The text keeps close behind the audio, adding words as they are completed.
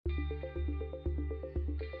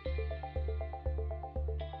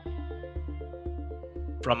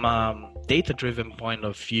From a data-driven point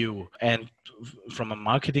of view and from a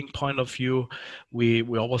marketing point of view, we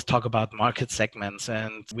always talk about market segments,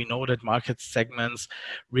 and we know that market segments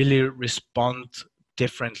really respond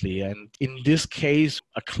differently. And in this case,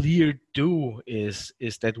 a clear do is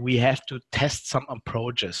that we have to test some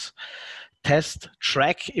approaches, test,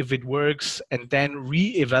 track if it works, and then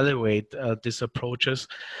re-evaluate these approaches.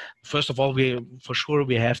 First of all, we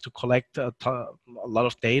have to collect a lot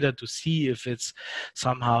of data to see if it's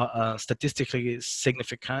somehow statistically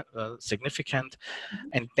significant,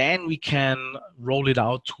 and then we can roll it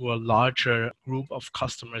out to a larger group of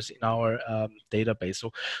customers in our database.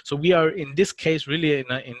 So we are in this case really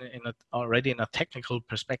already in a technical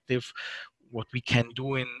perspective what we can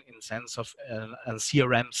do in sense of a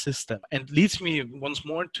CRM system. And leads me once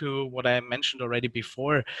more to what I mentioned already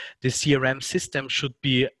before. The CRM system should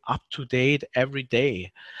be up to date every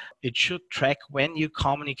day. It should track when you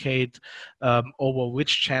communicate over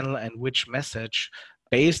which channel and which message,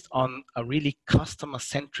 based on a really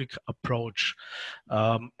customer-centric approach.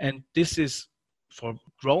 And this is for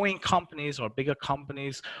growing companies or bigger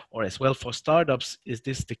companies, or as well for startups, is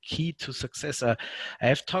this the key to success? I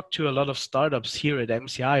have talked to a lot of startups here at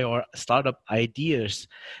MCI, or startup ideas,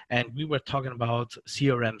 and we were talking about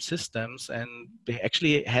CRM systems, and they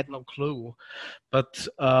actually had no clue. But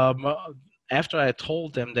after I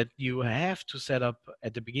told them that you have to set up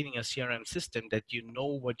at the beginning a CRM system, that you know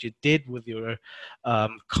what you did with your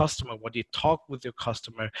customer, what you talk with your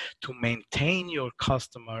customer to maintain your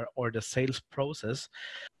customer or the sales process,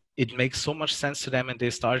 it makes so much sense to them, and they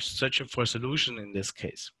start searching for a solution in this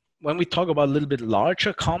case. When we talk about a little bit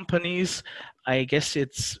larger companies, I guess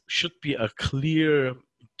it should be a clear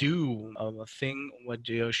do of a thing. What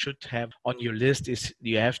you should have on your list is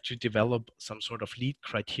you have to develop some sort of lead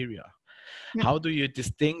criteria. Yeah. How do you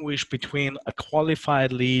distinguish between a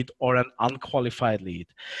qualified lead or an unqualified lead?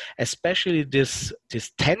 Especially this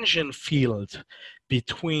tension field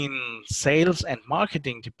between sales and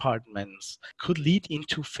marketing departments could lead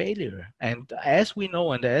into failure. And as we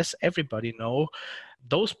know, and as everybody know,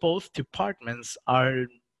 those both departments are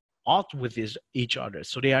odd with each other.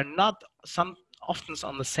 So they are not often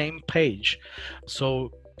on the same page.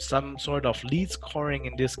 So some sort of lead scoring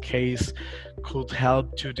in this case could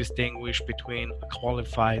help to distinguish between a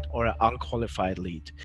qualified or an unqualified lead.